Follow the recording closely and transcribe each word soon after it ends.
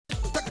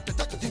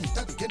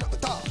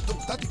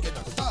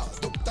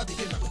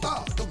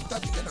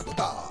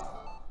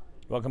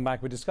Welcome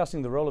back. We're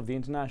discussing the role of the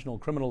International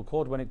Criminal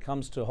Court when it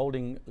comes to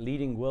holding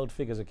leading world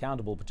figures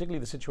accountable, particularly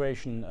the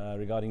situation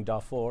regarding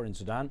Darfur in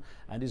Sudan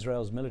and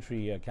Israel's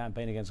military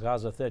campaign against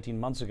Gaza 13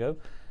 months ago.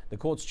 The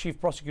court's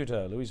chief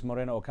prosecutor, Luis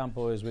Moreno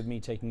Ocampo, is with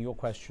me taking your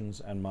questions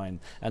and mine.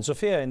 And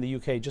Sophia in the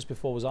UK just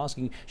before was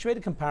asking, she made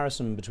a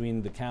comparison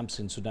between the camps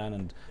in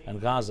Sudan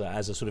and Gaza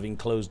as a sort of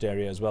enclosed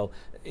area as well.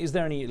 Is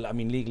there any, I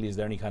mean, legally, is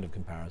there any kind of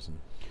comparison?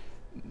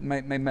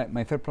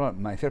 My third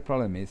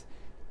problem is,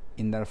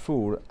 in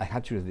Darfur, I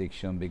had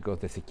jurisdiction because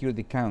the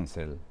Security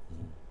Council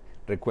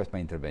requests my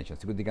intervention.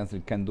 Security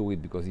Council can do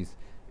it because it's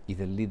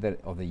the leader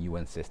of the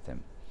UN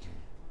system.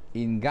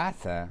 In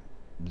Gaza,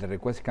 the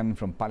request coming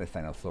from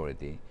Palestine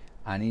Authority,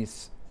 and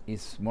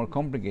it's more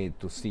complicated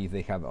to see if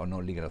they have or no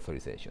legal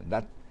authorization.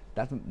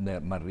 That's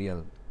my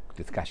real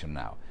discussion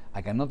now.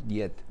 I cannot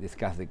yet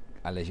discuss the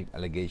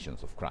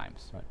allegations of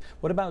crimes. Right.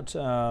 What about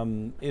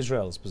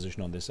Israel's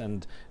position on this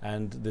and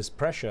this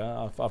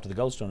pressure after the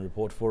Goldstone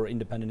report for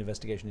independent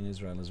investigation in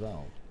Israel as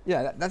well?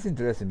 Yeah, that's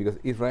interesting because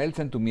Israel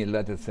sent to me a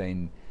letter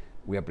saying,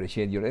 we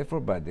appreciate your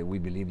effort, but we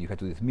believe you have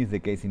to dismiss the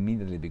case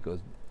immediately because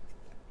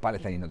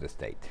Palestine is not a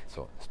state.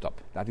 So stop.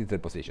 That is their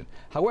position.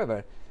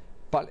 However,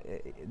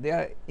 they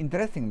are,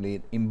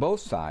 interestingly, in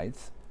both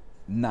sides,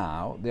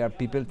 now there are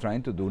people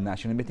trying to do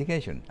national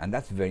investigation, and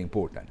that's very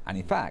important. And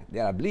in fact, the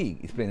Arab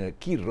League is playing a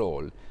key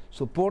role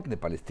supporting the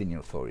Palestinian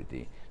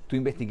Authority to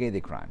investigate the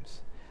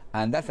crimes.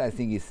 And that, I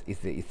think, is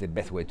the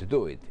best way to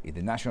do it. If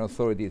the national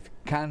authorities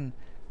can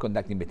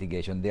conduct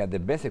investigation, they are the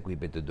best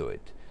equipped to do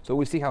it. So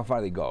we'll see how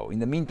far they go. In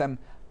the meantime,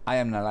 I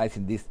am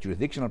analyzing this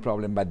jurisdictional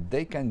problem, but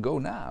they can go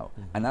now,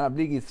 and Arab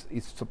League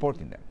is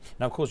supporting them.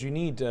 Now, of course, you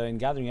need, in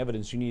gathering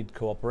evidence, you need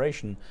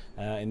cooperation.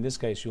 In this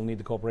case, you'll need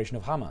the cooperation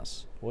of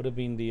Hamas. What have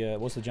been the,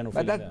 what's the general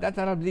feeling there? That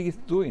Arab League is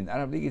doing.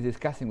 Arab League is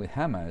discussing with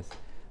Hamas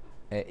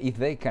if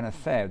they can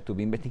accept to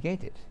be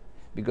investigated,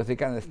 because they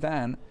can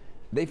understand,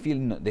 they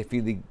feel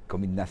they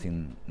commit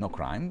nothing, no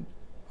crime.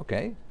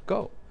 Okay,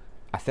 go,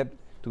 accept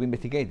to be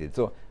investigated.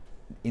 So,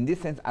 in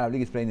this sense, Arab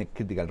League is playing a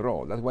critical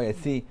role. That's why I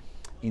see,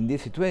 in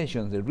these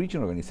situations, a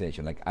regional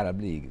organization like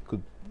Arab League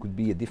could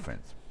be a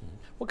difference.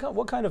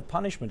 What kind of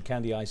punishment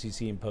can the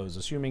ICC impose,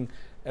 assuming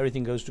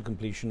everything goes to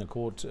completion? A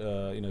court,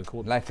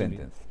 court life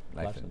sentence.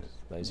 Life sentence,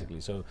 basically.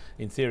 Yeah. So,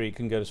 in theory, it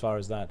can go as far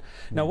as that.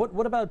 Now,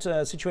 what about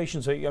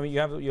situations? So, I mean,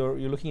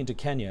 you're looking into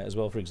Kenya as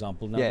well, for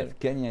example. Now yes,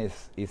 Kenya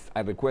is. I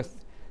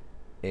request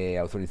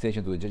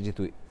authorization to the judges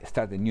to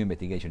start a new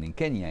investigation in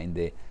Kenya in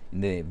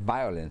the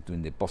violence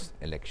during the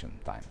post-election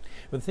time.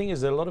 But the thing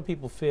is that a lot of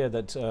people fear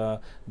that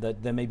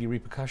that there may be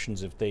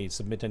repercussions if they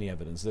submit any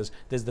evidence.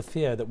 There's the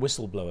fear that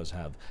whistleblowers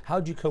have. How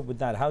do you cope with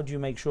that? How do you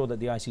make sure that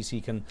the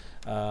ICC can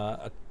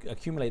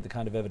accumulate the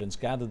kind of evidence,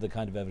 gather the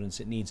kind of evidence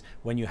it needs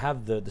when you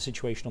have the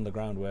situation on the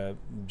ground where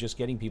just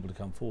getting people to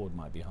come forward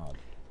might be hard?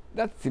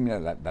 That's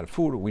similar to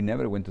Darfur. We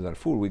never went to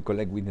Darfur. We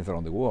collect witnesses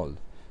around the world.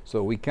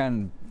 So we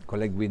can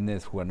collect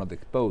witnesses who are not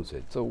exposed.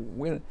 So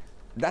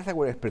that's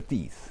our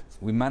expertise.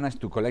 We manage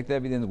to collect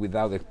evidence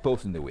without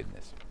exposing the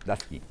witness.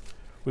 That's key.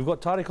 We've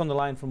got Tariq on the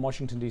line from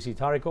Washington, D.C.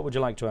 Tariq, what would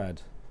you like to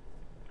add?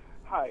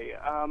 Hi.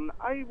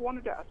 I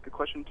wanted to ask a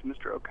question to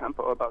Mr.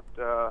 Ocampo about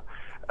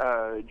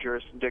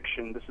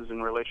jurisdiction. This is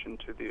in relation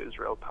to the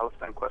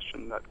Israel-Palestine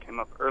question that came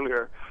up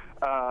earlier.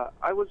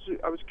 I was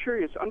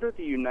curious, under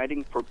the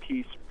Uniting for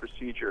Peace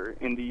procedure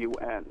in the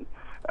UN,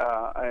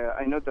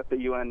 I know that the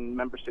UN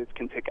member states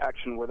can take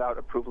action without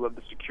approval of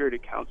the Security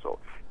Council.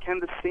 Can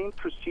the same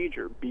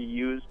procedure be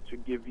used to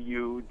give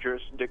you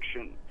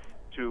jurisdiction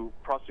to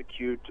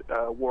prosecute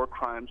war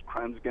crimes,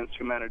 crimes against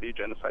humanity,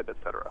 genocide,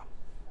 etc.?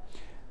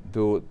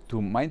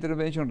 My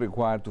intervention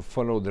required to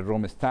follow the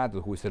Rome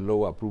Statute, which is a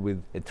law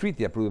approved, a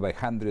treaty approved by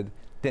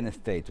 110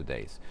 states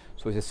today.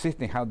 So it's a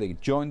system how they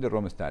joined the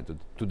Rome Statute.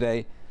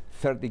 Today,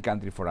 30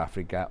 countries for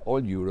Africa,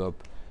 all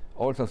Europe,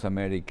 all South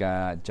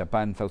America,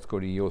 Japan, South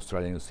Korea,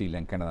 Australia, New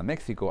Zealand, Canada,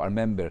 Mexico are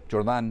members,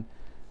 Jordan,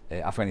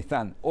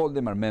 Afghanistan, all of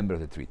them are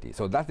members of the treaty.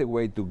 So that's the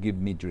way to give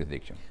me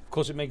jurisdiction. Of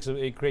course,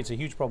 it creates a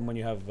huge problem when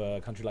you have a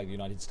country like the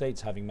United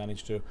States having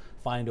managed to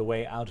find a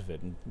way out of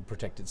it and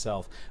protect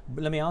itself.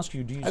 But let me ask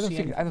you, do you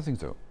see... I don't think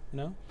so.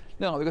 No?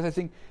 No, because I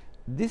think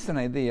this is an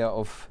idea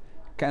of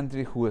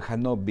countries who have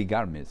no big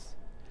armies,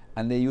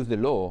 and they use the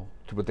law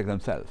to protect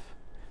themselves.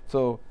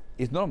 So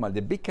it's normal.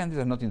 The big countries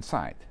are not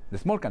inside. The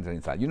small countries are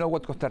inside. You know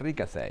what Costa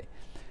Rica say?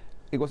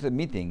 It was a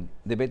meeting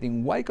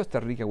debating why Costa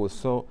Rica was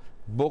so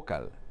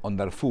vocal on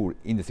Darfur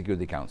in the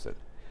Security Council.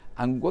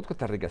 And what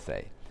Costa Rica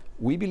say?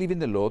 We believe in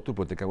the law to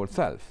protect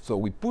ourselves, so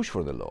we push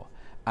for the law.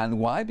 And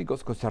why?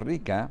 Because Costa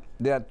Rica,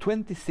 there are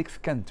 26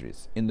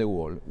 countries in the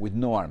world with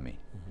no army.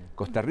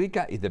 Costa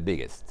Rica is the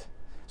biggest.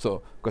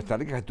 So Costa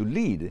Rica has to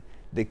lead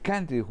the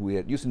countries who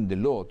are using the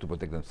law to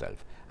protect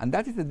themselves. And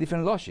that is a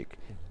different logic.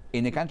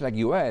 In a country like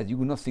US, you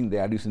would not think they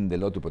are using the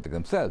law to protect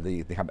themselves.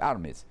 They have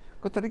armies.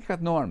 Costa Rica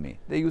has no army.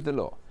 They use the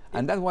law.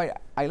 And that's why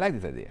I like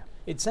this idea.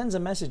 It sends a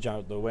message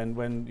out, though,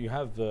 when you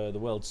have the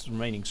world's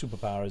remaining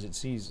superpower, as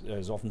it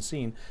is often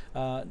seen,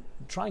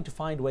 trying to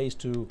find ways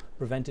to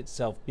prevent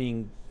itself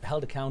being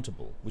held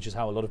accountable, which is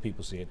how a lot of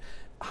people see it.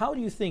 How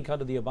do you think,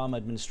 under the Obama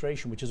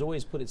administration, which has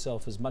always put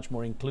itself as much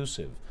more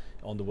inclusive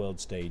on the world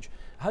stage,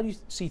 how do you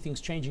see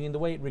things changing in the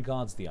way it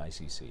regards the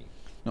ICC?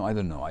 No, I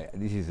don't know.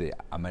 This is an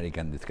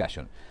American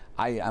discussion.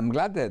 I'm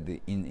glad that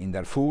in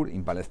Darfur,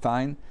 in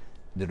Palestine,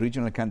 the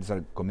regional countries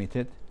are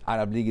committed.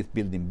 Arab League is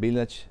building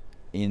village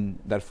in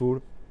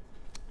Darfur.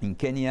 In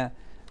Kenya,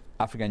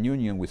 African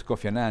Union with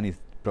Kofi Annan is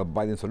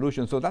providing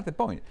solutions. So that's the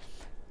point.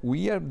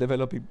 We are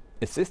developing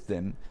a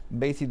system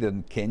based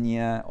on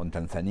Kenya, on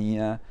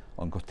Tanzania,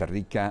 on Costa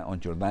Rica, on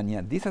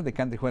Jordania. These are the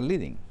countries who are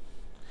leading.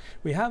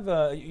 We have,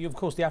 of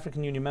course, the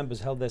African Union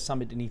members held their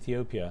summit in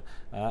Ethiopia,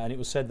 and it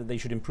was said that they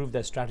should improve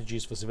their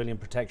strategies for civilian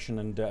protection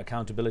and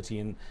accountability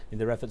in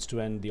their efforts to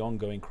end the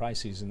ongoing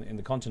crises in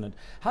the continent.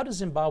 How does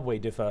Zimbabwe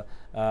differ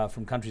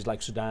from countries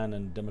like Sudan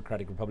and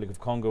Democratic Republic of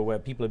Congo, where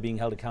people are being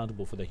held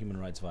accountable for their human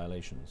rights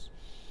violations?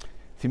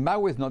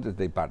 Zimbabwe is not a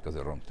state party of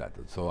the Rome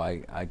Statute, so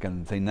I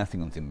can say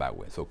nothing on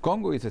Zimbabwe. So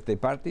Congo is a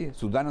state party,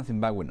 Sudan and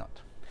Zimbabwe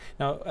not.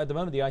 Now, at the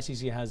moment, the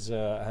ICC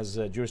has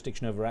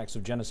jurisdiction over acts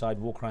of genocide,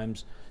 war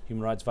crimes,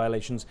 human rights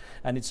violations,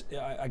 and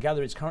I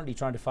gather it's currently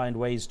trying to find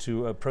ways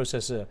to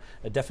process a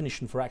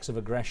definition for acts of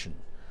aggression.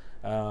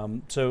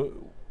 So,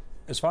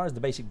 as far as the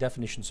basic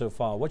definition so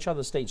far, which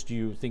other states do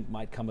you think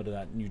might come under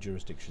that new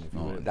jurisdiction?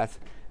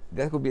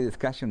 That could be a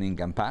discussion in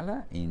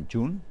Kampala in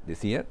June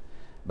this year,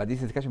 but this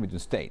is a discussion between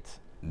states.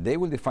 They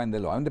will define the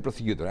law. I'm the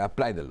prosecutor. I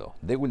apply the law.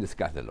 They will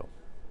discuss the law.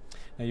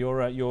 Now,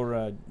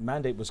 your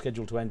mandate was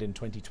scheduled to end in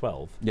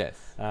 2012.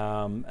 Yes.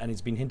 And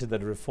it's been hinted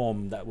that a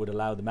reform that would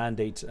allow the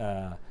mandate,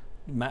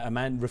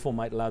 reform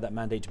might allow that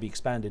mandate to be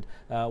expanded.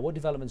 What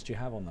developments do you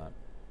have on that?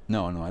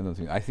 No, I don't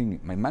think. I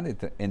think my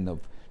mandate end of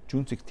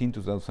June 16,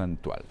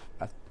 2012.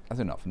 That's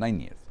enough. 9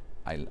 years.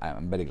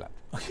 I'm very glad.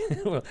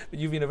 Well, but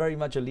you've been very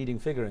much a leading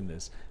figure in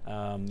this.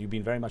 You've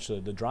been very much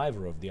the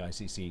driver of the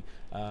ICC.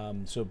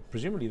 So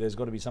presumably there's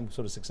got to be some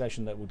sort of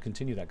succession that would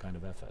continue that kind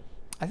of effort.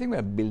 I think we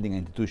are building an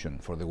institution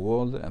for the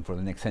world and for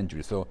the next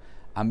century. So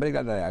I'm very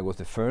glad that I was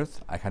the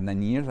first. I had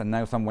 9 years, and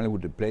now someone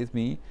would replace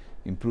me,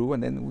 improve,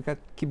 and then we can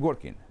keep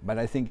working. But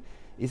I think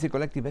it's a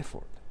collective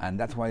effort, and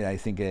that's why I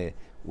think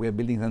we are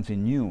building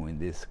something new in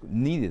this,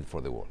 needed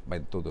for the world,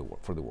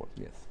 for the world.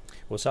 Yes.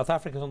 Well, South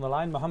Africa's on the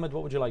line. Mohammed,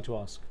 what would you like to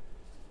ask?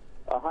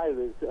 Hi,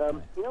 Riz.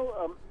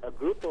 A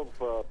group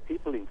of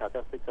people in South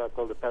Africa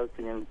called the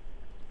Palestinian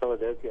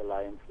Solidarity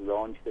Alliance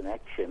launched an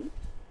action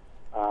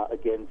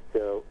against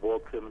war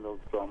criminals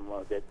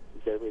that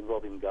are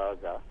involved in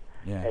Gaza.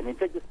 Yeah. And in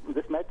fact,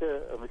 this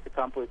matter, Mr.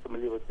 Campo is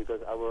familiar with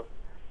because our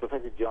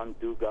Professor John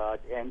Dugard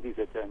and his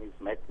attorneys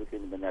met with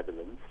him in the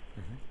Netherlands.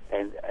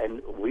 Mm-hmm.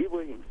 And we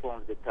were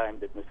informed at the time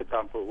that Mr.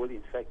 Campo will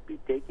in fact be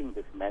taking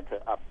this matter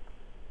up.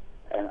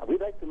 And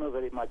we'd like to know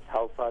very much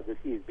how far this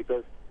is,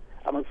 because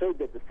I'm afraid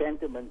that the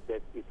sentiment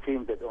that it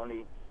seems that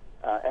only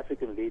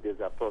African leaders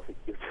are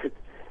prosecuted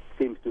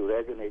seems to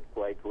resonate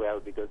quite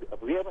well, because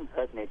we haven't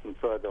heard anything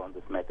further on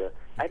this matter. Okay.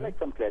 I'd like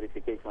some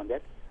clarification on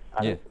that.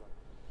 Yes.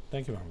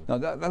 Thank you, Mohammed. No,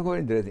 that's very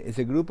interesting. It's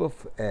a group of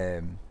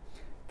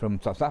from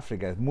South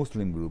Africa, a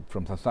Muslim group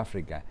from South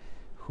Africa,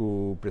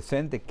 who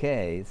present a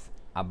case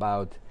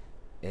about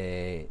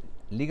a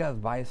legal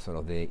advisor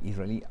of the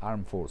Israeli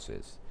armed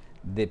forces.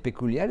 The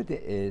peculiarity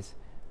is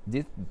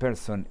this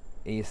person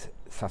is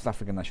South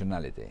African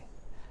nationality,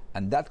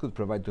 and that could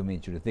provide to me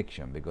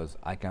jurisdiction, because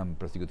I can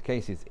prosecute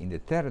cases in the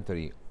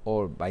territory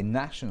or by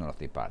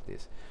nationality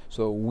parties.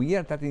 So we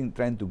are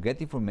trying to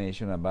get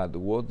information about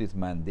what this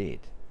man did.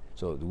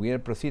 So we are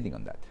proceeding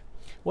on that.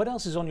 What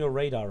else is on your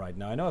radar right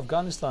now? I know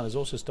Afghanistan has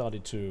also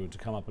started to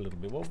come up a little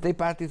bit. State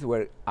parties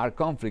where our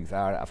conflicts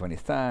are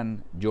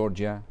Afghanistan,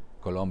 Georgia,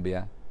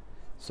 Colombia.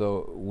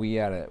 So we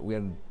are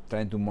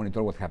trying to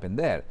monitor what happened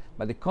there.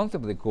 But the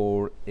concept of the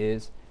core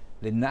is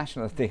the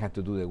national state had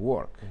to do the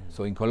work. Mm-hmm.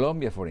 So in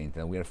Colombia, for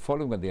instance, we are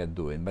following what they are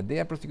doing, but they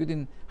are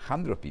prosecuting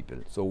hundreds of people.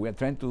 So we are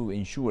trying to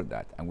ensure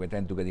that, and we're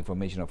trying to get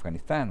information of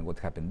Afghanistan, what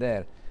happened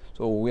there.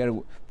 So we are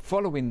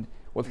following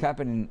what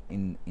happened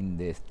in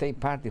the state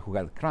party who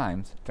had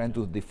crimes, trying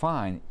to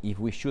define if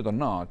we should or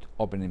not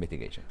open an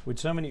investigation. With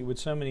so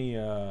many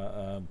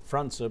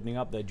fronts opening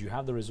up there, do you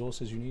have the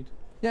resources you need?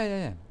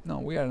 Yeah. No,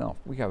 we are enough.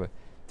 We have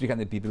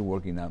 300 people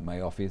working at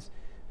my office,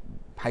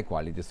 high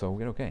quality, so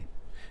we're okay.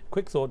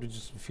 Quick thought,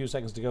 just a few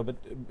seconds to go, but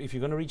if you're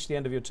going to reach the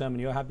end of your term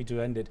and you're happy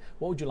to end it,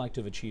 what would you like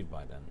to have achieved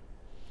by then?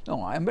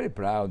 No, I'm very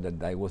proud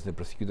that I was the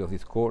prosecutor of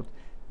this court.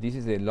 This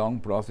is a long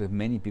process.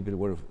 Many people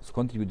were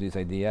contributed to this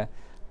idea.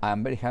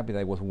 I'm very happy that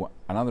I was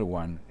another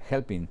one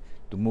helping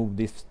to move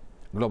this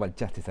global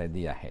justice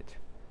idea ahead.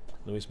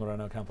 Luis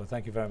Moreno Ocampo,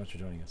 thank you very much for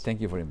joining us. Thank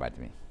you for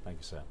inviting me. Thank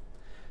you, sir.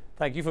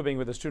 Thank you for being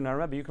with us too. Now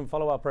remember, you can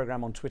follow our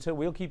program on Twitter.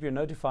 We'll keep you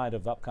notified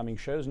of upcoming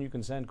shows, and you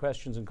can send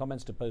questions and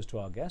comments to post to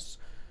our guests.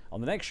 On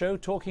the next show,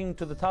 talking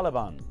to the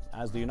Taliban.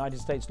 As the United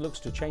States looks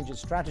to change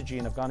its strategy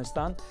in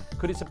Afghanistan,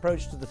 could its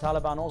approach to the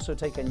Taliban also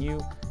take a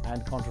new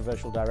and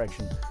controversial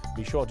direction?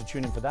 Be sure to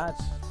tune in for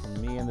that. From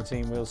me and the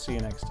team, we'll see you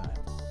next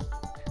time.